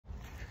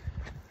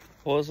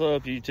What's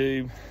up,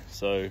 YouTube?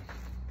 So,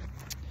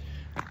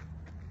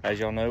 as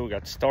y'all know, we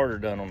got the starter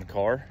done on the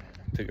car.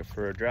 Took it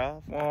for a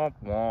drive. Womp,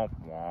 womp,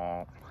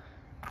 womp.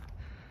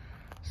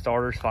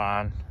 Starter's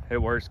fine.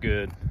 It works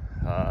good.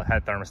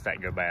 Had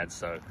thermostat go bad,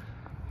 so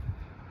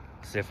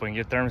see if we can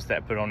get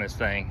thermostat put on this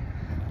thing.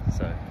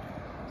 So,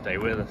 stay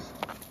with us.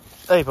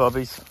 Hey,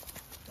 puppies.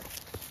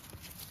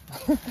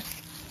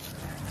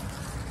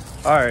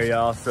 All right,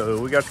 y'all.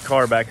 So we got the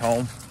car back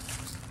home.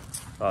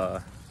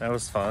 That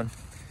was fun.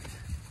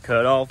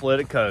 Cut off,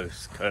 let it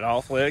coast. Cut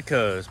off, let it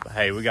coast. But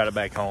hey, we got it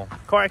back home.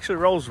 Car actually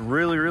rolls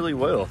really, really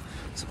well.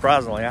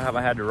 Surprisingly, I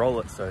haven't had to roll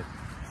it,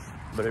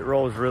 but it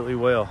rolls really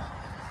well.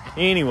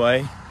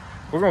 Anyway,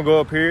 we're gonna go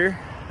up here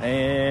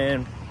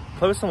and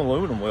play with some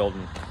aluminum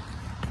welding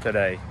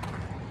today.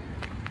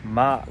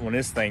 When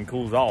this thing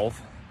cools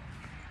off,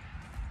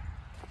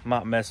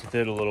 might mess with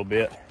it a little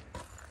bit.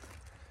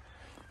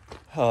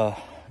 Got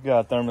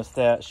a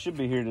thermostat, should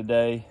be here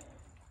today.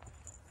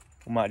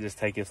 We might just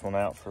take this one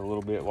out for a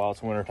little bit while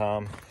it's winter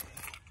time.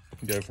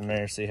 Go from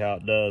there, see how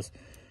it does.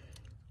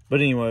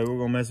 But anyway, we're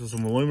gonna mess with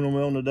some aluminum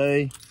welding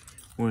today.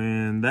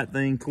 When that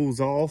thing cools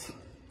off,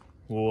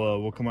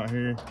 we'll come out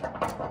here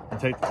and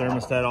take the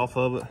thermostat off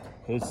of it.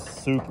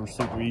 It's super,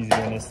 super easy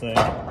on this thing.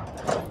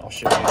 I'll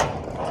show you.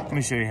 Let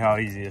me show you how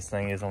easy this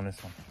thing is on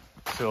this one.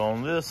 So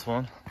on this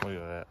one, look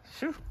at that.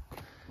 Shoo.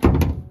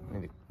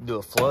 Need to do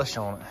a flush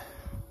on it.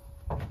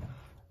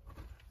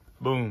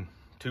 Boom,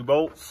 2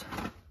 bolts.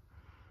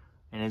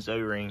 And it's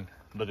O-ring.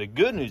 But the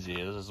good news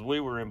is we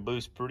were in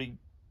boost pretty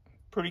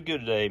good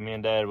today, me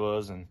and Dad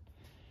was, and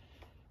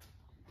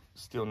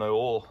still no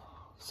oil.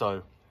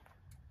 So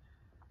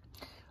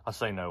I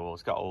say no oil,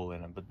 it's got oil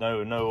in it, but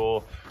no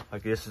oil.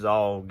 Like, this is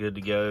all good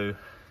to go.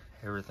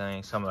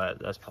 Everything, some of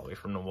that's probably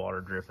from the water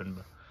dripping,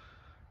 but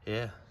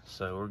yeah,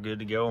 so we're good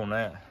to go on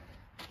that.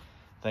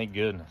 Thank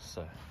goodness.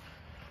 So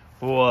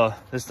we'll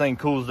this thing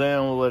cools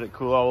down, we'll let it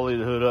cool off, we'll leave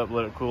the hood up,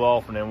 let it cool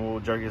off, and then we'll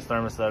jerk this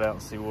thermostat out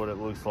and see what it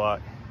looks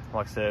like.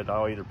 Like I said,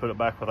 I'll either put it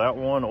back without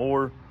one,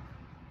 or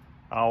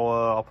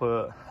I'll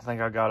put, I think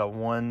I got a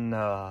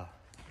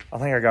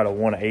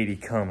 180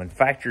 coming.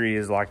 Factory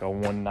is like a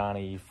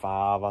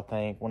 195, I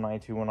think,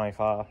 192,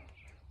 195. I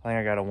think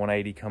I got a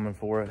 180 coming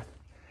for it.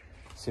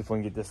 See if we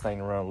can get this thing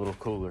to run a little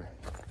cooler.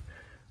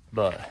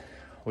 But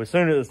we're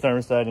soon at this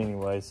thermostat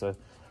anyway, so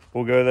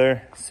we'll go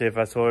there, see if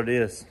that's what it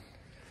is.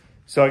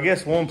 So I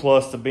guess one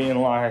plus to being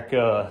like,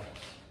 I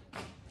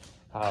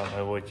don't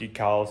know what you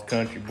call us,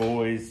 country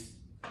boys,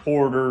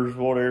 hoarders,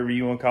 whatever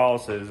you want to call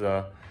us, is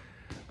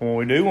when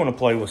we do want to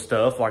play with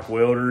stuff like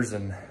welders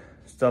and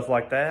stuff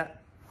like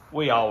that,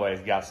 we always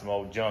got some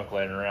old junk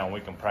laying around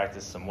we can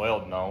practice some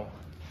welding on.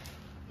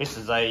 This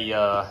is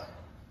a,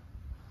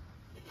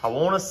 I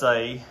want to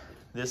say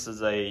this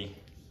is a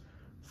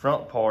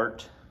front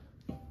part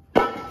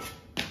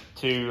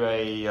to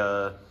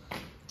a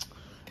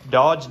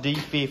Dodge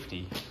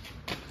D50,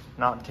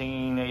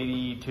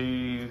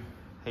 1982,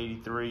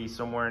 83,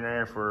 somewhere in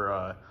there,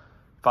 for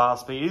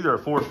 5-speed, either a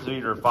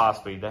 4-speed or a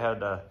 5-speed. They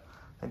had, I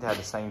think they had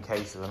the same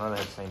cases. I know they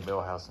had the same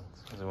bell housing.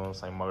 They were on the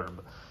same motor.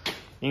 But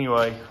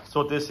anyway, that's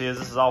what this is.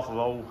 This is off of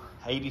old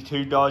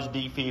 82 Dodge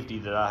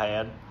D50 that I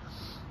had.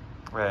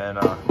 And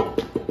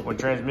when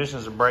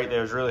transmissions would break, they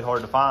was really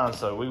hard to find.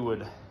 So we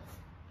would,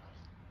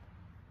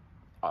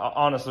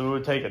 honestly, we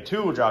would take a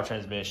 2-wheel drive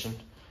transmission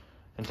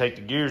and take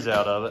the gears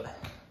out of it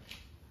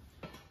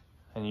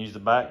and use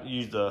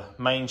the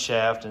main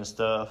shaft and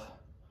stuff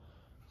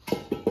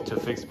to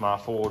fix my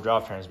 4-wheel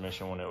drive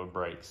transmission when it would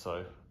break.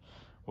 So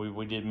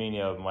we did many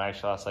of them.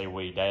 Actually, I say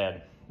we,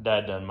 Dad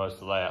done most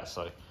of that.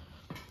 So,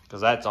 because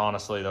that's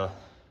honestly the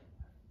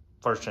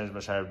first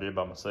transmission I ever did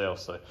by myself.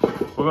 So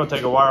we're gonna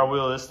take a wire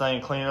wheel of this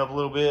thing, clean it up a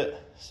little bit,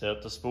 set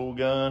up the spool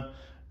gun,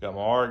 got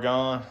my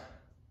argon.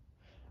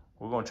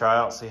 We're gonna try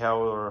out, see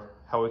how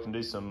we can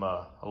do some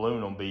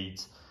aluminum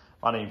beads.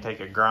 Might even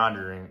take a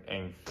grinder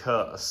and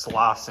cut a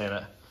slice in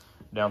it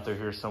down through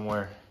here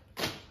somewhere,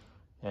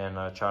 and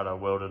try to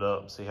weld it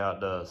up, see how it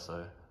does.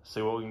 So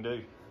see what we can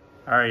do.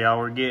 All right, y'all,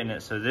 we're getting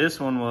it. So this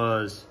one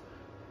was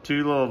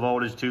too low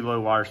voltage, too low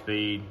wire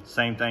speed.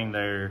 Same thing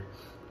there.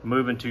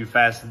 Moving too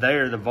fast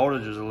there, the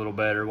voltage was a little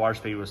better. Wire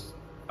speed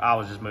I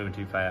was just moving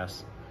too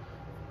fast.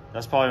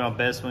 That's probably my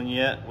best one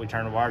yet. We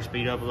turned the wire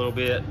speed up a little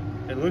bit.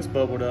 It looks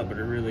bubbled up, but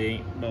it really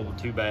ain't bubbled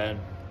too bad.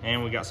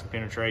 And we got some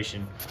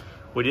penetration.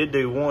 We did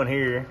do one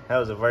here. That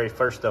was the very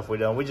first stuff we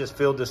done. We just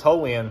filled this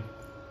hole in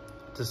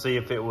to see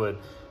if it would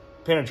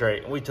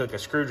penetrate. We took a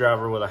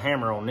screwdriver with a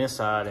hammer on this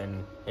side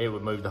and it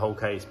would move the whole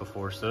case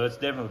before. So it's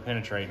definitely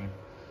penetrating.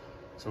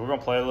 So we're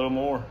gonna play a little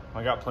more.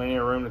 I got plenty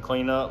of room to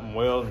clean up and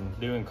weld and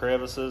doing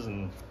crevices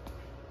and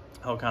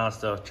all kinds of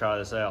stuff. Try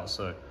this out,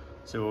 so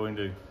see what we can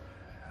do.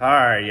 All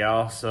right,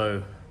 y'all,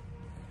 so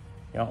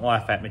don't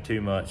laugh at me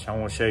too much. I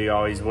wanna show you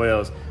all these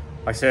welds.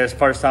 Like I said, it's the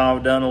first time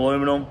I've done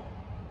aluminum,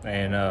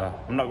 and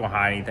I'm not gonna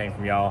hide anything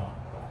from y'all.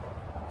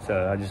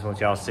 So I just want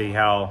y'all to see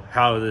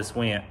how this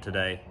went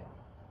today.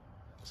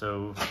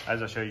 So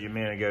as I showed you a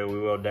minute ago, we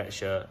welded that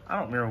shut. I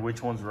don't remember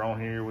which ones were on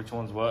here, which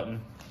ones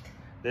wasn't.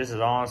 This is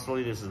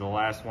the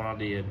last one I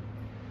did.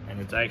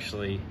 and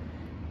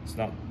it's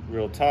not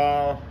real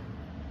tall.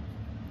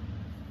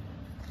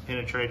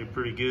 Penetrated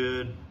pretty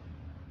good.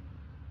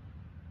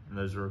 And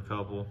those were a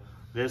couple.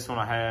 This one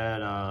I had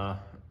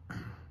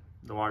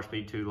the water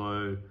speed too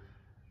low.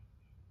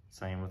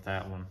 Same with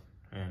that one.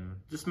 And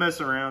just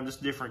messing around,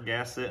 just different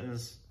gas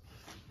settings,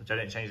 which I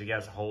didn't change the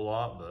gas a whole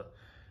lot, but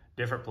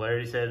different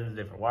polarity settings,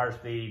 different water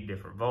speed,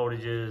 different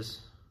voltages.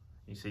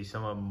 You see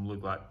some of them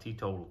look like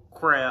teetotal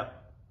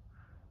crap,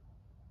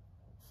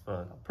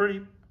 but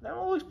that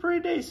one looks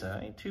pretty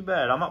decent. Ain't too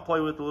bad. I might play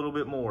with it a little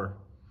bit more.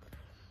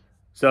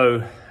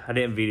 So I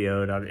didn't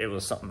video it. It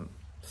was something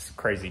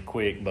crazy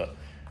quick, but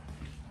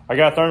I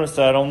got a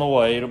thermostat on the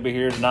way. It'll be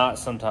here tonight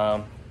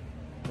sometime.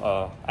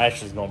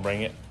 Ashley's gonna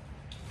bring it.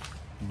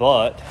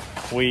 But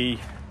we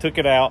took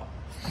it out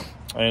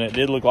and it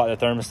did look like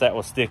the thermostat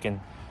was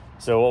sticking.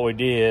 So what we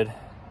did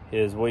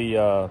is we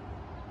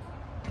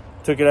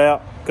took it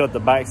out, cut the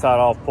backside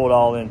off, pulled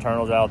all the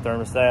internals out of the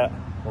thermostat.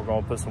 We're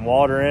gonna put some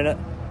water in it.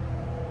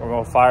 We're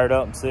gonna fire it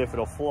up and see if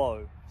it'll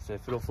flow.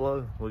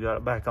 We got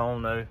it back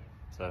on though.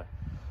 So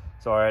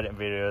sorry I didn't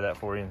video that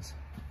for you.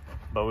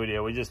 But we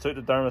did. We just took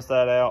the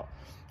thermostat out,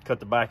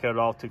 cut the back of it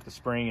off, took the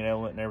spring and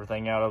element and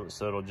everything out of it,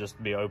 so it'll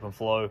just be open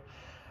flow.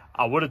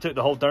 I would have took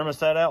the whole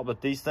thermostat out,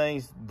 but these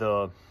things,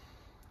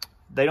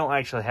 they don't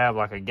actually have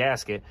like a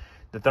gasket.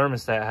 The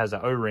thermostat has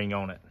an O-ring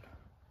on it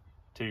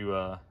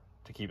to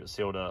keep it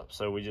sealed up.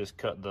 So we just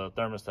cut the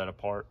thermostat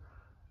apart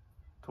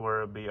to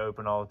where it'll be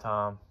open all the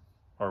time.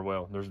 Or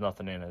well, there's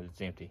nothing in it, it's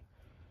empty.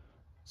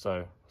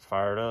 So let's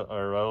fire it up,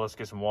 or let's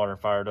get some water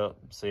and fire it up,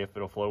 see if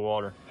it'll flow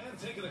water.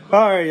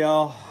 All right,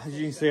 y'all, as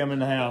you can see, I'm in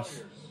the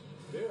house.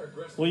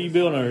 What are you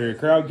building over here,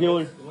 crowd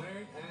killer?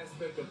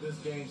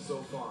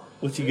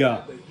 What you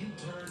got? I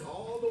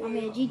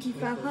mean, a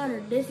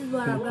GT500. This is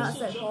what I've got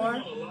so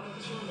far.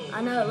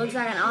 I know it looks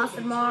like an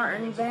Aston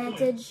Martin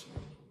Vantage,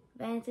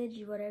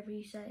 whatever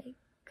you say,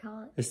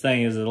 call it. This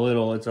thing is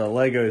it's a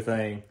Lego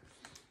thing.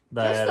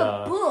 Just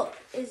the book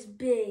is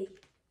big.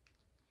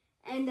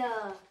 And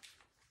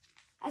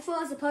that's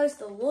what it's supposed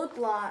to look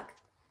like.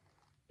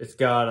 It's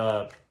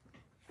got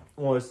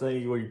one of those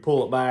things where you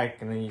pull it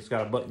back and then it's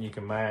got a button you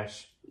can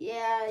mash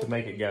to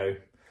make it go.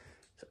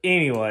 So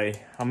anyway,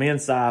 I'm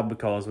inside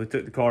because we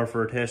took the car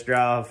for a test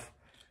drive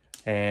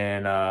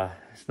and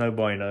it's no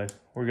bueno. It's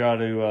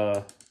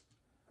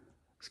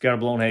got a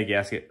blown head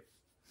gasket.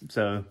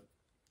 So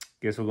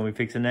guess we're gonna be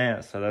fixing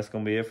that. So that's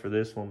gonna be it for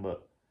this one,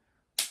 but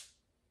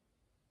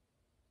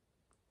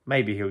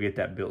maybe he'll get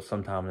that built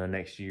sometime in the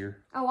next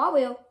year. Oh, I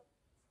will.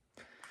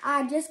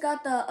 I just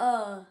got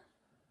the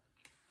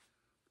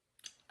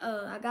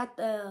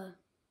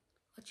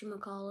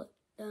whatchamacallit,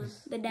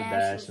 the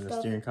dash and the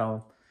steering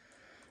column.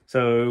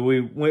 So we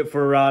went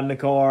for a ride in the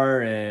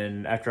car,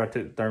 and after I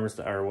took the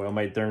thermostat, or well,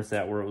 made the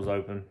thermostat where it was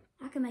open.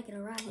 I can make it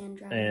a right-hand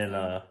drive.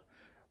 And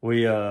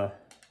we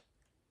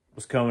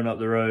was coming up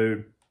the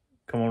road,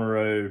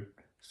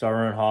 started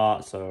running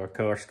hot, so our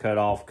car's cut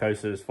off,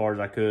 coasted as far as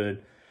I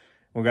could.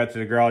 We got to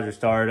the garage and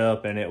started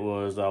up, and it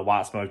was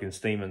white smoke and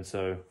steaming,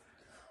 so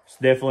it's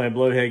definitely a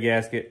blown head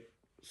gasket.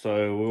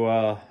 So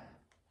we'll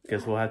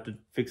guess we'll have to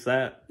fix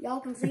that. Y'all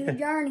can see the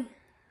journey.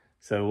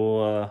 So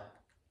we'll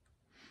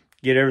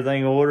get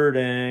everything ordered,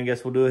 and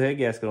guess we'll do a head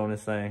gasket on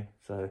this thing.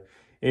 So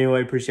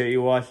anyway, appreciate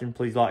you watching.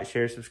 Please like,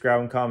 share, subscribe,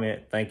 and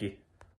comment. Thank you.